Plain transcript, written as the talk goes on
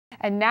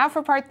And now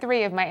for part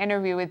 3 of my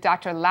interview with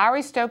Dr.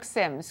 Lowery Stokes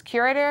Sims,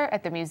 curator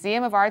at the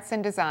Museum of Arts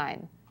and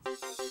Design.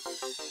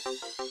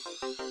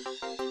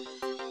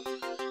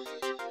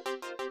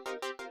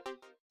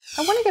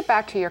 I want to get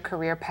back to your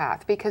career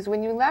path, because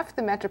when you left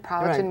the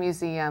Metropolitan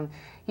Museum,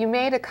 you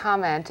made a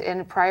comment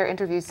in prior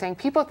interviews saying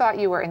people thought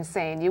you were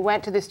insane. You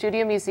went to the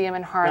Studio Museum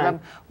in Harlem.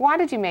 Why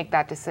did you make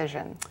that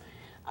decision?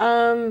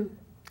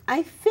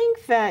 I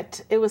think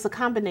that it was a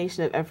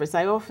combination of efforts.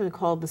 I often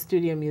called the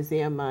Studio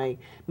Museum my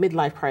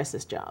midlife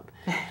crisis job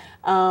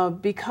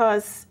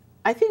because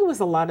I think it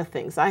was a lot of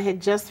things. I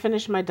had just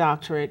finished my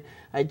doctorate,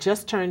 I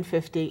just turned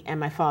 50, and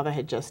my father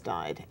had just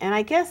died. And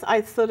I guess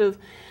I sort of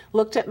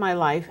looked at my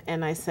life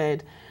and I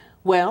said,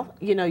 well,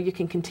 you know, you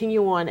can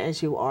continue on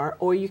as you are,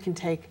 or you can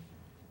take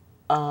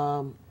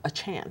a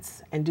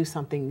chance and do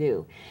something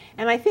new.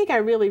 And I think I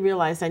really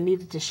realized I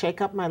needed to shake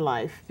up my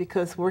life,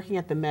 because working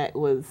at the Met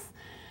was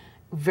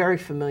very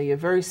familiar,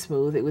 very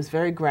smooth. It was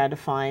very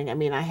gratifying. I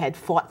mean, I had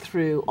fought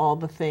through all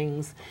the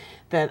things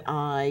that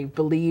I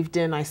believed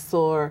in. I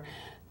saw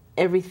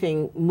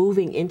everything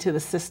moving into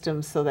the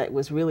system so that it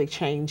was really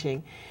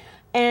changing.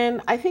 And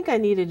I think I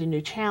needed a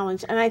new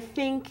challenge. And I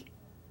think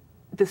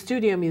the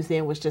Studio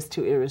Museum was just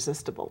too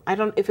irresistible.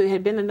 If it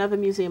had been another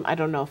museum, I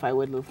don't know if I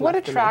would have What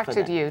left the Met for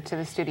that. attracted you to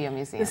the Studio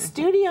Museum? The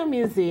Studio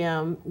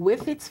Museum,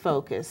 with its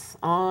focus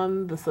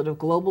on the sort of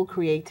global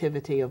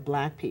creativity of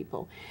Black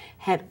people,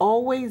 had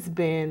always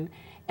been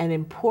an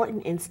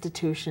important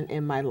institution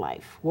in my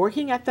life.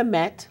 Working at the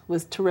Met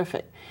was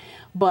terrific.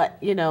 But,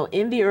 you know,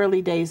 in the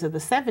early days of the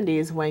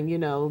 70s, when, you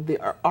know, the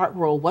art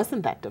world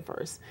wasn't that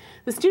diverse,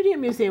 the Studio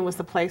Museum was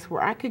the place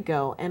where I could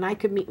go and I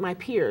could meet my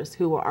peers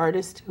who were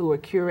artists, who were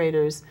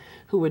curators,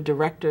 who were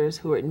directors,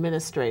 who were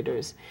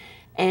administrators,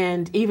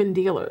 and even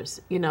dealers,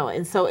 you know.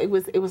 And so it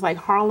was like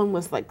Harlem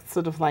was like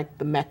sort of like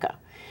the Mecca.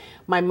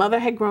 My mother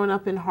had grown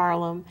up in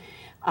Harlem.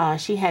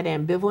 She had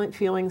ambivalent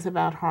feelings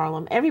about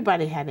Harlem.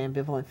 Everybody had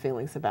ambivalent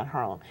feelings about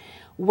Harlem.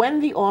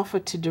 When the offer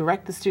to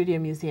direct the Studio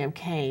Museum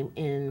came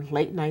in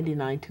late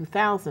 99,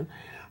 2000,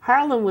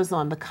 Harlem was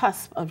on the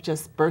cusp of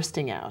just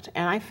bursting out.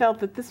 And I felt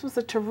that this was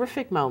a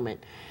terrific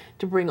moment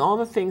to bring all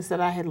the things that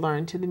I had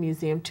learned to the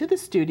museum, to the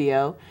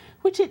studio,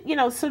 which had, you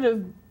know, sort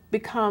of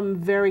become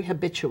very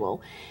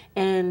habitual.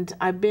 And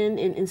I've been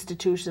in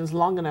institutions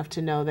long enough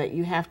to know that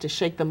you have to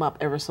shake them up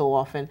ever so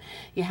often.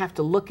 You have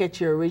to look at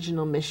your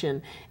original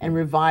mission and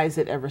revise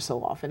it ever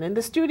so often. And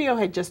the studio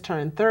had just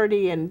turned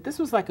 30, and this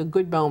was like a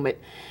good moment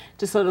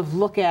to sort of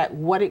look at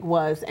what it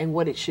was and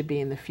what it should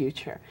be in the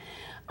future.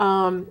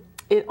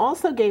 It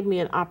also gave me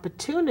an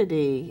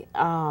opportunity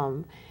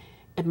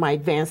at my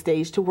advanced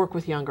age to work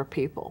with younger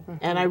people.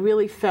 And I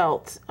really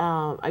felt,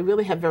 I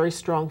really have very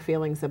strong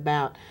feelings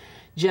about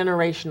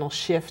generational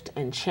shift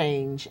and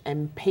change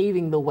and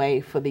paving the way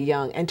for the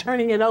young and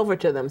turning it over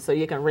to them so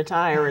you can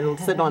retire and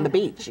sit on the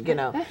beach, you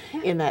know,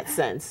 in that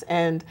sense.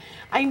 And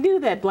I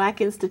knew that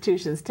Black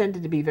institutions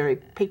tended to be very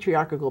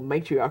patriarchal,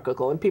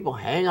 matriarchal, and people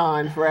hang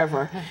on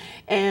forever.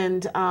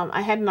 And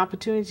I had an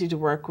opportunity to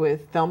work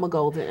with Thelma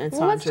Golden and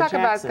Sandra Let's talk Jackson.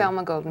 about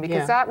Thelma Golden,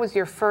 because that was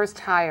your first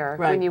hire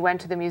when you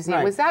went to the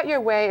museum. Was that your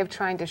way of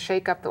trying to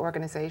shake up the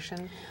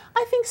organization?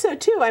 I think so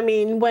too. I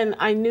mean, when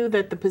I knew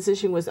that the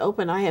position was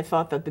open, I had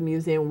thought that the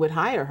museum would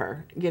hire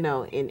her, you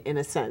know, in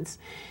a sense.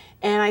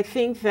 And I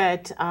think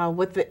that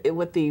what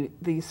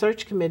the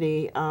search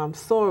committee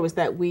saw was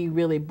that we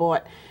really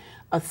brought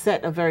a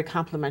set of very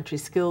complementary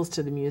skills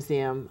to the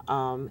museum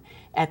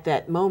at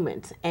that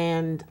moment.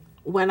 And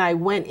when I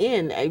went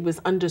in, it was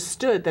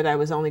understood that I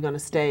was only going to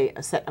stay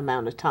a set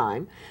amount of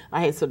time.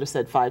 I had sort of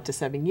said 5 to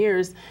 7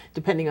 years,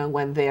 depending on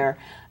when their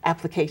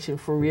application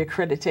for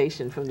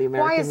reaccreditation from the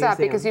American Museum. Why is that?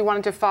 Because you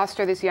wanted to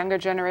foster this younger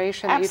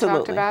generation that you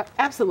talked about?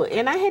 Absolutely.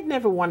 And I had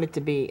never wanted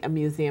to be a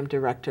museum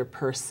director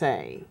per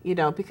se, you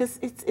know, because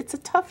it's a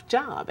tough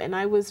job. And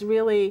I was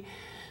really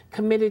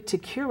committed to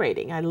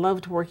curating. I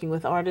loved working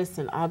with artists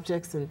and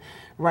objects and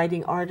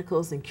writing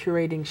articles and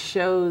curating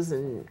shows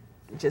and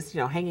just,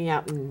 you know, hanging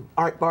out in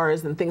art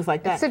bars and things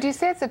like that. So do you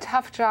say it's a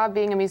tough job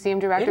being a museum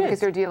director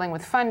because you're dealing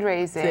with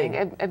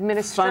fundraising,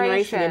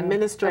 administration,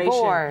 the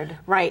board?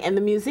 Right, and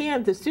the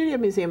museum, the Studio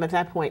Museum at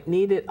that point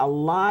needed a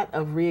lot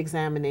of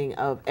re-examining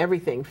of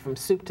everything from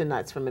soup to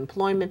nuts, from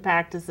employment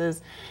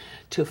practices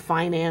to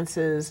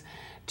finances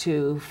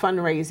to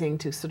fundraising,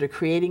 to sort of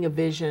creating a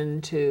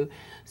vision, to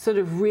sort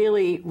of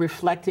really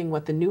reflecting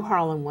what the new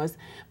Harlem was,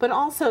 but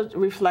also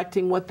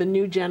reflecting what the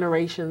new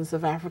generations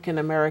of African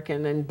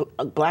American and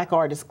Black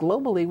artists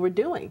globally were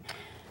doing.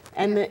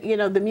 And you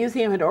know, the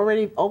museum had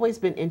always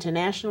been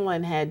international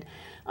and had,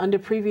 under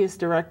previous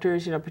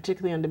directors, you know,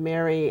 particularly under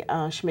Mary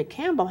Schmidt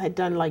Campbell, had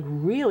done like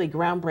really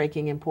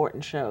groundbreaking,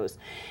 important shows.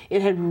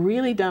 It had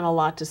really done a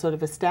lot to sort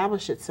of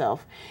establish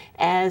itself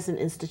as an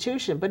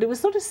institution, but it was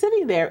sort of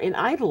sitting there in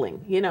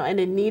idling, you know, and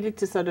it needed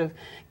to sort of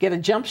get a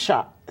jump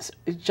shot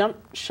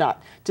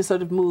to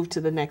sort of move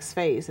to the next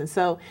phase. And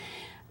so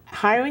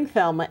hiring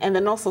Thelma, and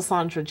then also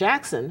Sandra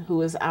Jackson, who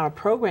was our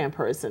program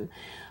person,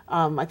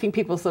 I think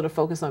people sort of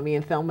focus on me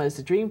and Thelma as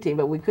the dream team,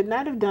 but we could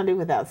not have done it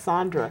without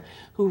Sandra,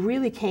 who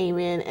really came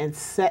in and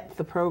set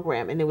the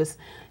program, and it was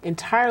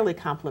entirely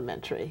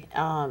complimentary.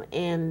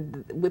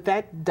 And with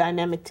that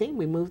dynamic team,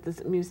 we moved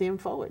this museum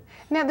forward.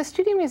 Now, the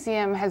Studio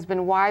Museum has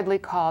been widely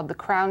called the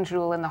crown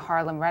jewel in the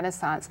Harlem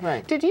Renaissance.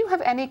 Right. Did you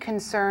have any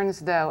concerns,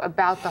 though,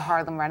 about the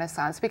Harlem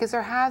Renaissance? Because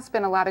there has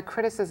been a lot of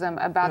criticism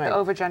about the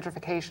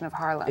over-gentrification of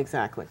Harlem.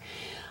 Exactly.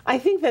 I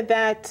think that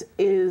that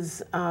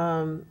is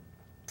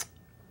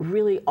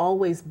really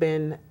always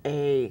been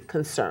a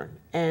concern.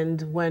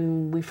 And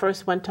when we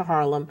first went to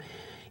Harlem,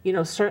 you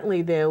know,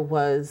 certainly there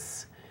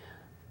was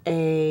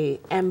a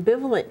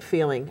ambivalent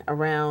feeling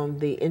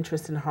around the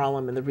interest in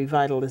Harlem and the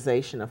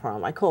revitalization of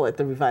Harlem. I call it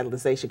the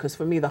revitalization because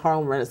for me the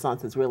Harlem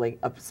Renaissance is really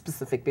a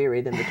specific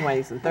period in the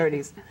 20s and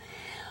 30s.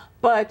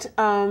 But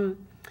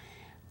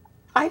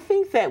I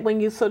think that when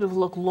you sort of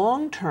look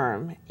long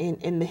term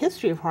in the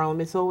history of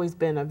Harlem, it's always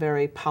been a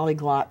very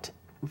polyglot,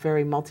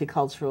 very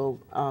multicultural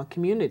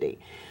community.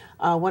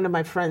 One of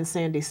my friends,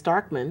 Sandy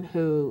Starkman,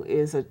 who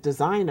is a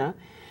designer,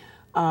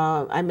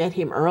 I met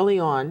him early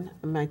on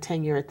in my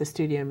tenure at the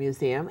Studio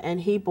Museum,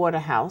 and he bought a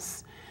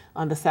house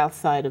on the south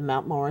side of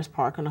Mount Morris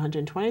Park on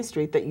 120th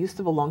Street that used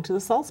to belong to the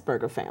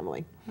Sulzberger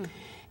family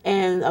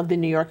and of the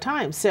New York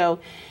Times. So,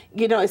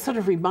 you know, it sort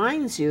of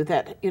reminds you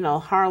that, you know,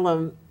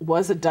 Harlem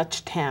was a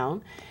Dutch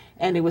town,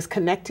 and it was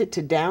connected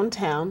to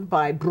downtown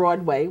by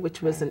Broadway,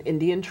 which was an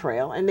Indian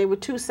trail, and they were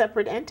two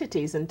separate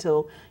entities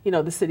until, you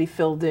know, the city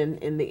filled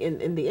in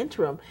the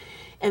interim.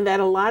 And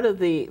that a lot of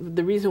the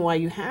reason why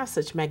you have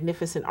such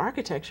magnificent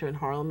architecture in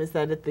Harlem is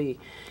that at the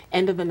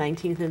end of the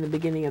 19th and the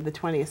beginning of the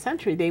 20th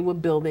century, they were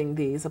building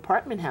these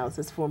apartment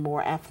houses for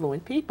more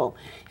affluent people.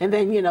 And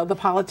then, you know, the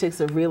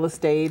politics of real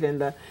estate and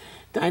the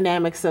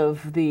dynamics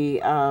of the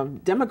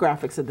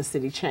demographics of the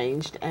city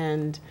changed.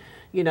 And,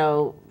 you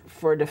know,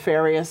 for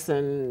nefarious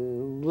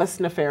and less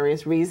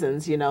nefarious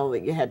reasons, you know,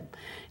 that you had,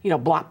 you know,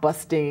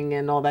 blockbusting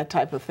and all that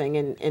type of thing.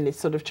 And it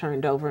sort of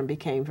turned over and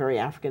became very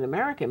African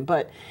American.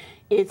 But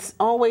it's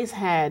always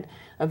had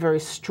a very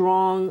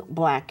strong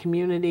black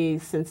community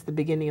since the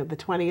beginning of the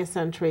 20th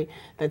century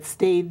that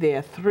stayed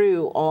there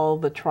through all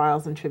the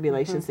trials and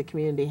tribulations the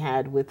community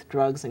had with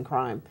drugs and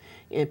crime,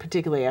 and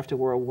particularly after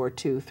World War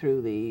II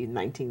through the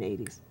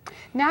 1980s.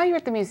 Now you're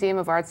at the Museum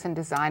of Arts and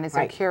Design as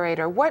a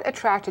curator. What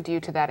attracted you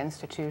to that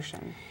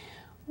institution?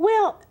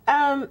 Well,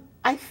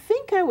 I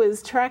think I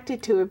was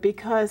attracted to it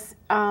because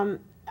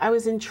I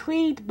was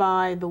intrigued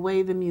by the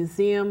way the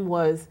museum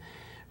was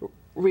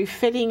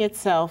refitting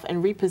itself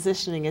and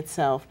repositioning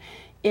itself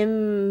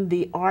in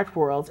the art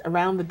world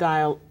around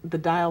the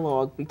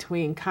dialogue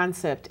between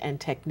concept and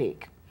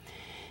technique.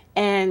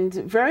 And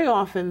very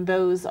often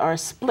those are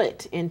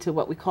split into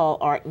what we call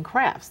art and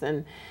crafts.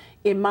 And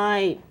in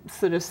my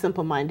sort of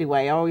simple-minded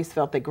way, I always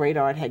felt that great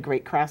art had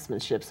great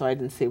craftsmanship, so I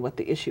didn't see what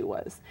the issue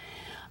was.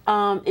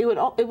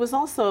 It was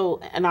also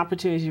an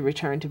opportunity to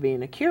return to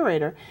being a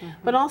curator,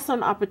 but also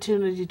an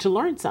opportunity to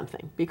learn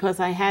something, because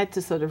I had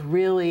to sort of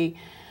really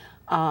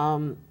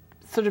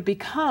sort of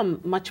become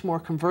much more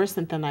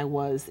conversant than I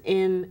was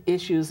in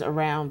issues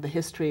around the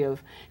history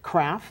of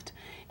craft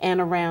and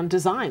around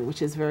design,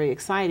 which is very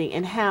exciting,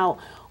 and how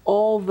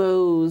all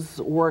those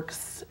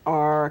works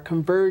are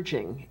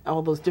converging,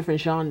 all those different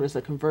genres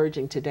are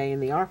converging today in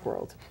the art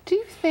world. Do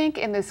you think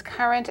in this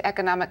current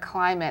economic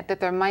climate that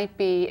there might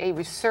be a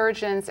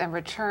resurgence and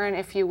return,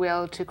 if you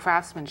will, to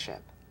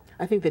craftsmanship?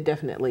 I think there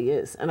definitely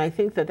is, and I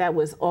think that that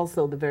was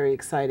also the very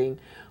exciting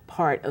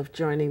part of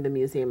joining the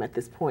museum at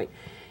this point.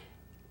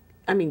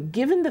 I mean,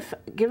 given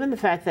the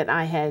fact that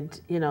I had,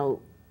 you know,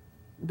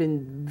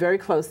 been very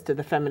close to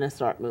the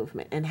feminist art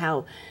movement and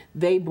how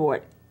they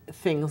brought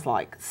things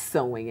like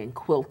sewing and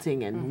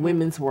quilting and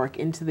women's work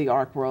into the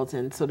art world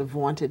and sort of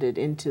vaunted it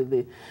into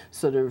the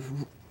sort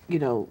of, you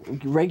know,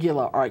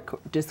 regular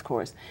art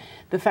discourse.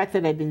 The fact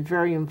that I'd been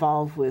very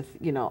involved with,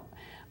 you know,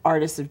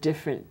 artists of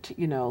different,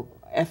 you know,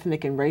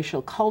 ethnic and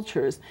racial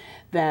cultures,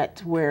 that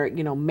where,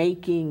 you know,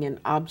 making and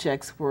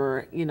objects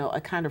were, you know, a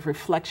kind of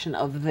reflection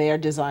of their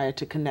desire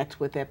to connect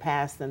with their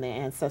past and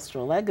their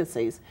ancestral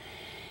legacies.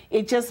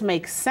 It just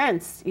makes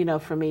sense, you know,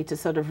 for me to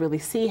sort of really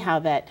see how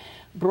that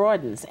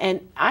broadens.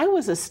 And I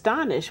was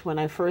astonished when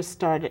I first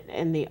started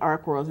in the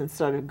art world and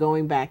started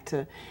going back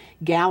to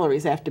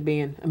galleries after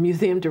being a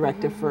museum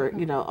director for,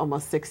 you know,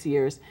 almost 6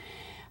 years,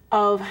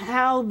 of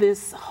how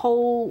this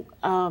whole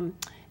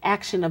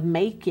action of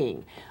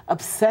making,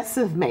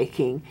 obsessive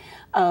making,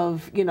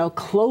 of, you know,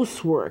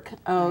 close work,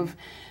 of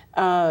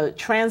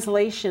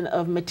translation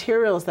of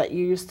materials that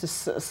you used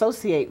to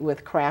associate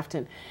with craft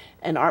and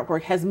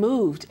artwork has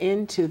moved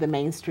into the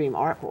mainstream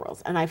art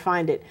world. And I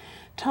find it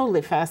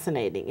totally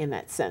fascinating in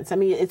that sense. I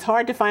mean, it's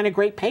hard to find a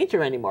great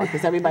painter anymore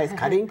because everybody's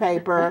cutting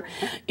paper,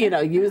 you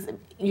know,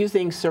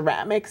 using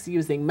ceramics,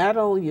 using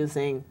metal,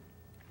 using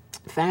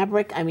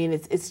fabric. I mean,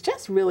 it's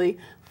just really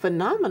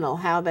phenomenal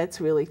how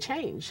that's really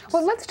changed.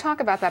 Well, let's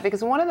talk about that,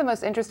 because one of the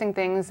most interesting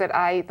things that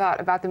I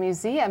thought about the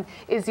museum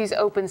is these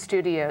open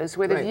studios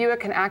where the viewer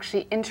can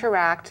actually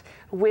interact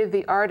with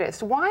the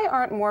artist. Why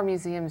aren't more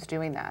museums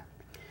doing that?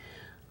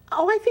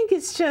 Oh, I think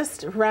it's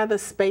just rather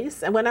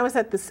space. And when I was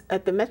at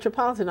the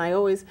Metropolitan, I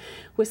always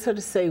would sort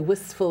of say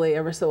wistfully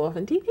ever so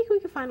often, do you think we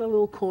could find a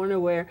little corner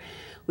where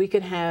we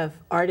could have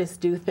artists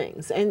do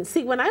things? And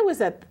see, when I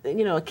was a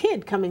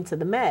kid coming to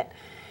the Met,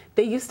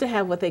 they used to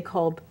have what they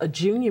called a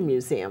junior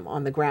museum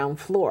on the ground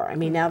floor. I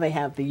mean, now they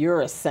have the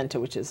Uris Center,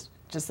 which is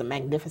just a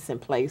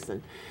magnificent place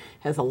and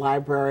has a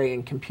library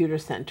and computer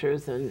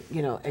centers and,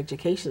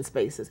 education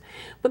spaces.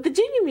 But the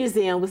Junior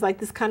Museum was like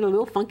this kind of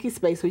little funky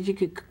space where you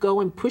could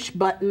go and push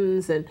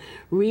buttons and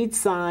read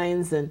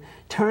signs and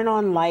turn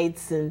on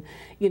lights and,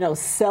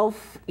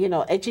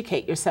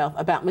 educate yourself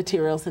about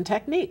materials and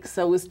techniques.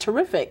 So it was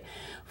terrific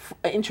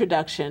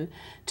introduction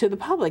to the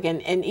public.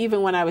 And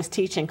even when I was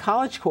teaching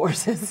college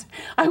courses,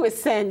 I would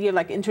send,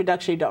 like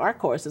introductory to art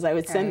courses, I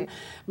would send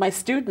my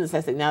students,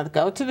 I said, now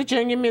go to the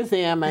Junior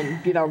Museum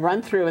and,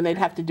 run through, and they'd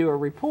have to do a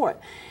report.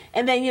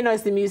 And then,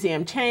 as the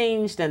museum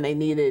changed and they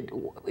needed,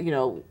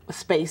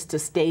 space to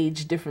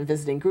stage different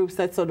visiting groups,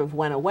 that sort of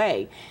went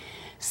away.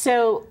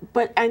 So,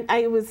 but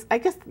I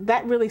guess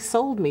that really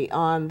sold me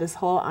on this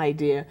whole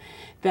idea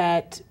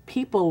that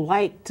people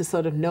like to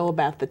sort of know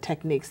about the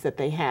techniques that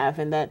they have,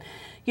 and that,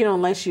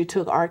 unless you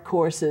took art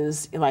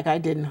courses like I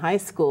did in high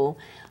school,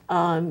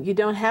 you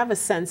don't have a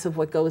sense of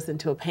what goes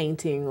into a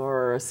painting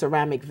or a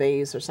ceramic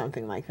vase or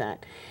something like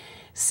that.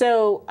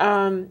 So,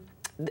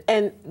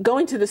 and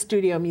going to the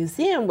Studio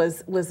Museum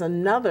was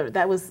another,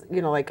 that was,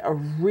 like a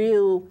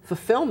real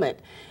fulfillment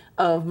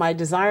of my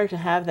desire to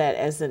have that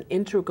as an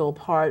integral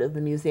part of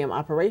the museum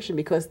operation,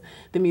 because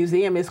the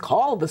museum is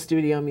called the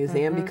Studio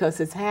Museum because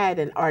it's had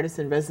an artist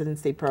in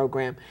residency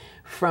program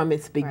from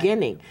its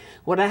beginning. Right.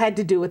 What I had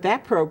to do with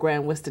that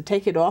program was to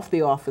take it off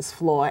the office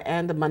floor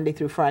and the Monday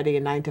through Friday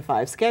a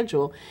 9-to-5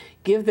 schedule,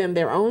 give them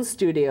their own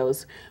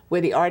studios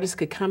where the artists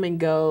could come and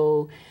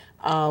go,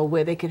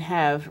 where they could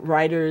have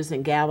writers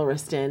and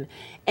gallerists in,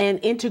 and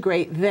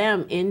integrate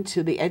them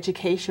into the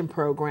education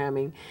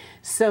programming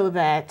so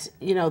that,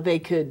 they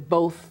could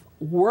both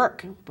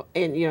work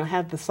and,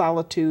 have the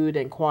solitude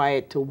and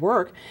quiet to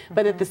work,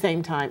 but at the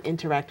same time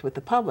interact with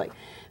the public.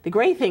 The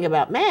great thing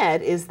about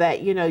MAD is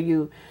that,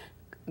 you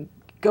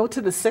go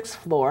to the 6th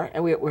floor,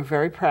 and we're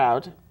very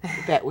proud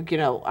that,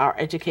 our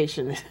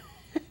education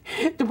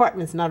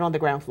department is not on the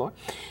ground floor.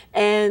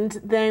 And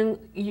then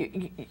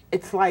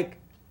it's like,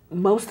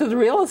 most of the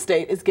real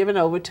estate is given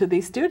over to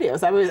these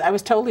studios. I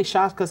was totally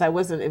shocked because I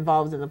wasn't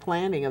involved in the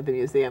planning of the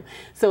museum.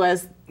 So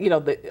as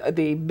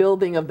the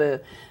building of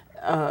the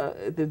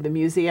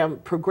museum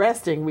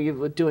progressed, and we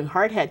were doing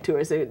hard hat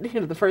tours. And,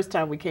 the first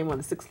time we came on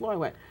the 6th floor, I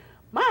went,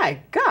 my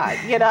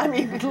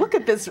God, look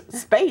at this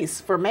space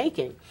for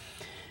making.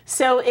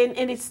 So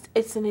and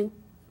it's an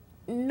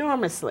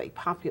enormously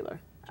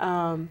popular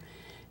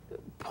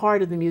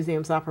part of the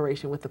museum's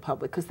operation with the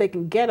public, because they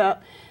can get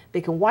up, they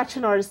can watch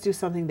an artist do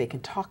something, they can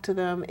talk to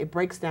them, it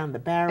breaks down the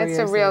barriers. It's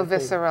a real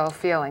visceral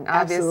feeling,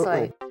 obviously.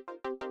 Absolutely.